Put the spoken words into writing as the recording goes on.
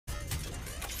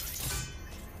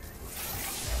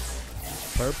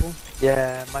purple?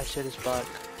 Yeah, my shit is bugged.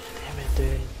 Damn it,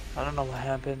 dude. I don't know what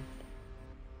happened.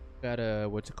 Got a,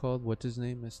 what's it called? What's his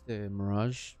name? It's the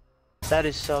Mirage. That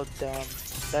is so dumb.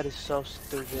 That is so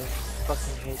stupid.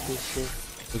 Fucking hate this shit.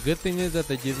 The good thing is that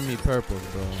they're giving me purples,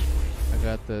 bro. I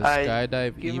got the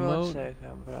skydive Give me 1 emote.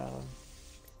 second, bro.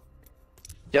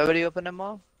 You already opened them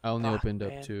all? I only opened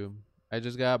up 2. I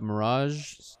just got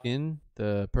Mirage skin,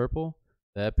 the purple,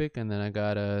 the epic, and then I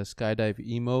got a skydive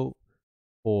emote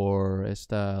for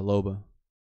esta Loba.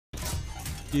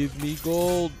 Give me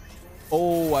gold.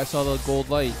 Oh, I saw the gold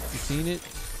light. You seen it?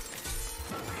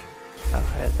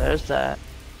 Okay, there's that.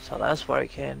 So that's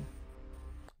working.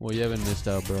 Well, you haven't missed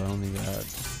out, bro. I only got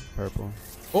purple.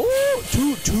 Oh,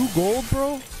 two gold,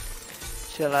 bro.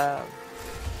 Chill out.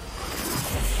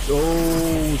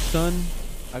 Oh, son.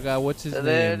 I got, what's his name?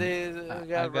 There it is. We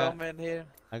got Roman here.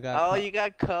 I got. Oh, you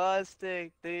got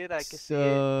caustic, dude. I can see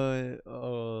it.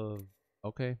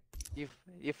 Okay. You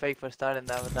fake for starting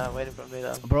that without waiting for me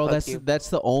though. Bro, Fuck that's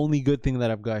the only good thing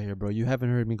that I've got here, bro. You haven't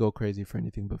heard me go crazy for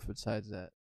anything, but besides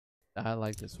that, I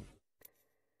like this one.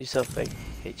 You so fake.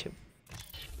 Hate you.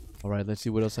 All right, let's see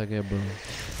what else I get, bro.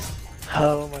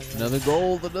 Oh my god. Another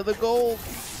gold, another gold.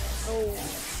 No.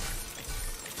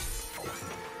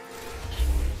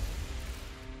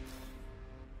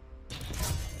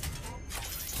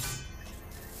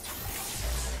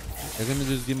 They're gonna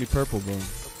just give me purple, bro.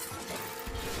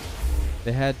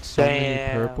 They had so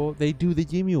many purple. They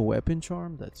give me a weapon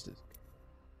charm. That's just.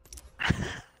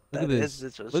 Look at this.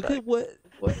 Look at what.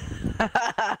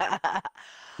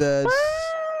 That's.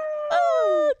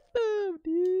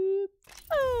 Dude.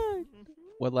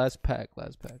 What last pack?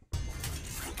 Last pack.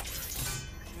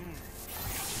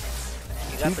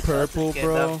 Two purple,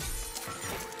 bro.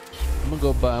 I'm gonna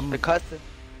go buy. The custom.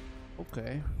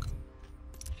 Okay.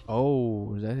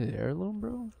 Oh, is that his heirloom,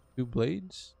 bro? 2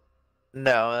 blades?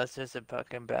 No, that's just a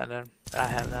fucking banner. I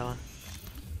have that one.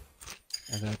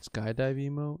 I got skydive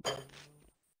emote.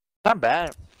 Not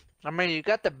bad. I mean, you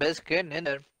got the best skin in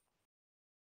there.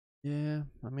 Yeah,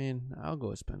 I mean, I'll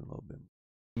go spend a little bit.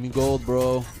 Give me gold,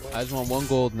 bro. I just want 1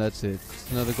 gold and that's it.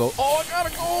 It's another gold. Oh, I got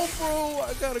a gold, bro.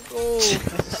 I got a gold.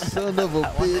 Son of a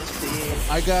bitch.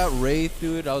 I got Wraith,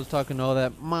 dude. I was talking all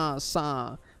that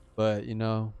ma-sa. But, you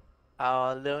know.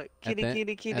 Oh, look. Kitty. At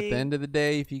the end of the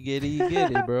day, if you get it, you get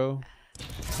it, bro.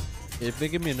 If they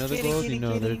give me another gold, you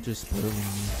know, they're just spoiling me.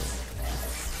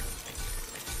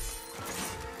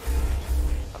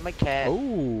 I'm a cat.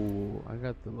 Oh, I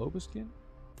got the Loba skin.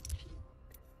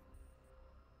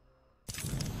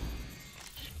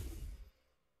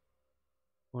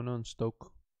 Going on,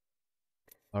 Stoke.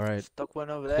 All right. Stuck one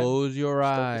over there. Close your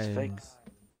Stoke eyes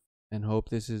and hope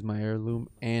this is my heirloom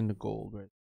and the gold.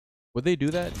 Right? Would they do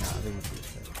that? Nah, they wouldn't do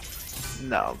that.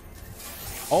 No.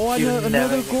 Oh,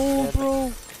 another gold,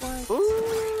 bro. What?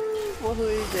 Ooh, who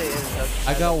is it?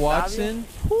 I got Watson.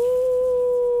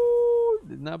 Ooh,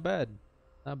 not bad.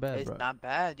 Not bad, it's bro. not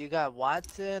bad. You got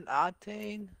Watson,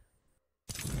 Octane.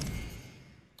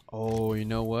 Oh, you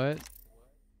know what?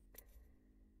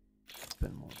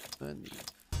 Spend more money.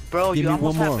 Bro, Give you me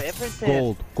almost one more. have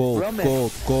everything. Gold, Roman,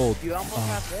 gold. You almost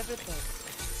have everything.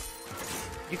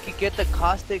 You can get the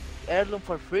caustic heirloom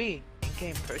for free.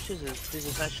 In-game purchases. This is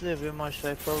essentially a bit more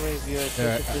straightforward if you are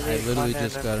I literally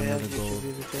just got another gold.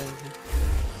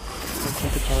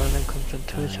 Complete the color and comes on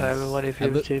Twitch. However, what if you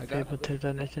receive people to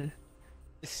donation?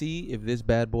 See if this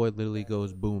bad boy literally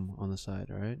goes boom on the side,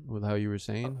 alright? With how you were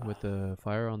saying, with the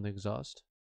fire on the exhaust.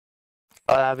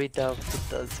 Oh, that'd be dope.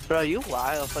 Bro, you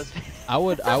wild. I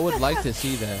would like to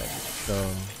see that. So.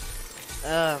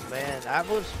 Oh man, I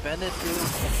would spend it too,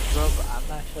 bro. But I'm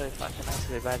not sure if I can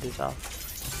actually buy this off.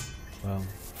 Wow.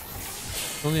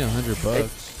 It's only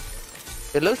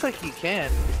 $100. It looks like you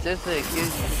can. It's just like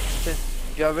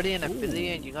you're already an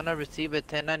affiliate and you're gonna receive a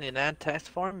 1099 tax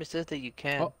form. It says that you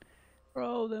can. Oh,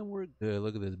 bro, then we're good.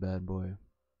 Look at this bad boy.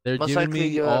 They're Most giving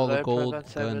me all the gold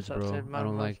guns, bro. I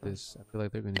don't like this. I feel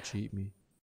like they're gonna cheat me.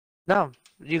 No,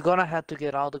 you're gonna have to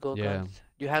get all the gold guns.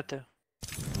 You have to. I'm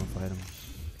gonna fight them.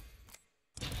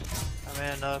 I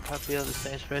mean, another copy of the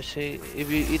same spreadsheet.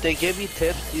 If they give you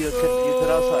tips, you could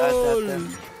also add that there.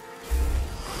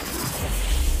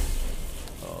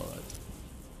 Oh,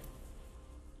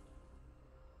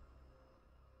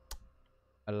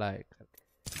 I like.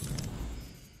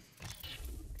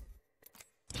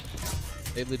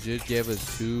 They legit gave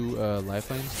us 2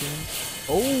 lifeline skins.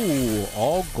 Oh,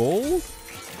 all gold?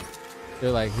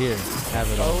 They're like, here,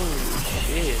 have it all. Oh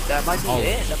shit, that might be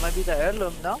it. That might be the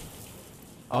heirloom, no?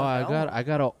 Oh, I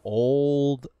got an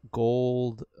old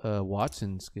gold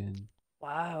Watson skin.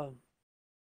 Wow.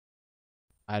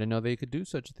 I didn't know they could do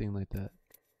such a thing like that.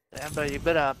 Damn, Bro, you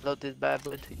better upload this bad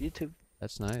boy to YouTube.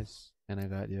 That's nice. And I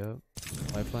got,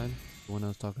 Lifeline. The one I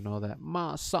was talking all that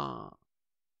masa.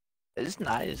 It's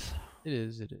nice. It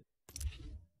is.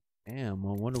 Damn,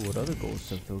 I wonder what other gold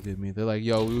stuff they'll give me. They're like,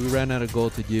 yo, we ran out of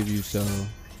gold to give you, so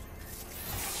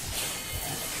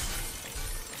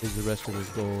here's the rest of this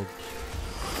gold.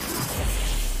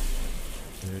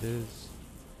 There it is.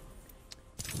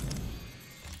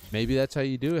 Maybe that's how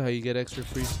you do it, how you get extra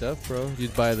free stuff, bro. You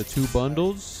just buy the 2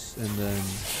 bundles and then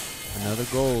another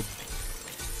gold.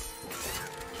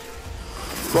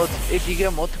 But if you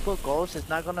get multiple golds, it's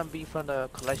not gonna be from the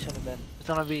collection event. It's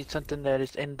gonna be something that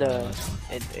is in the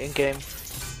in game.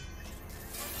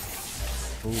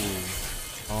 Ooh,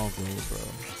 all gold, bro.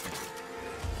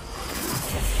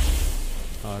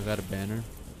 Oh, I got a banner.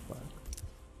 Fuck.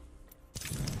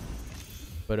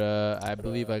 But I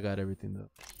believe I got everything though.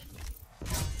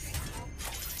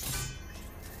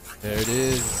 There it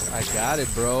is. I got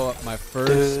it, bro. My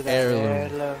first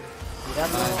heirloom.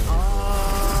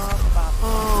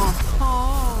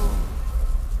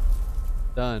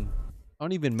 Done. I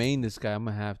don't even main this guy. I'm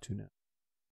gonna have to now.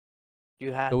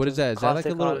 You have. So what is that? Is that like a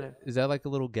little? Olive. Is that like a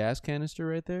little gas canister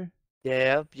right there?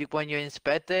 Yeah. When you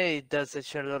inspect it, it does a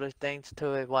shit lot of things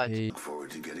to it. Watch. Hey. Look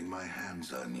forward to getting my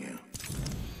hands on you.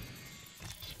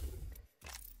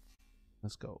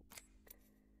 Let's go.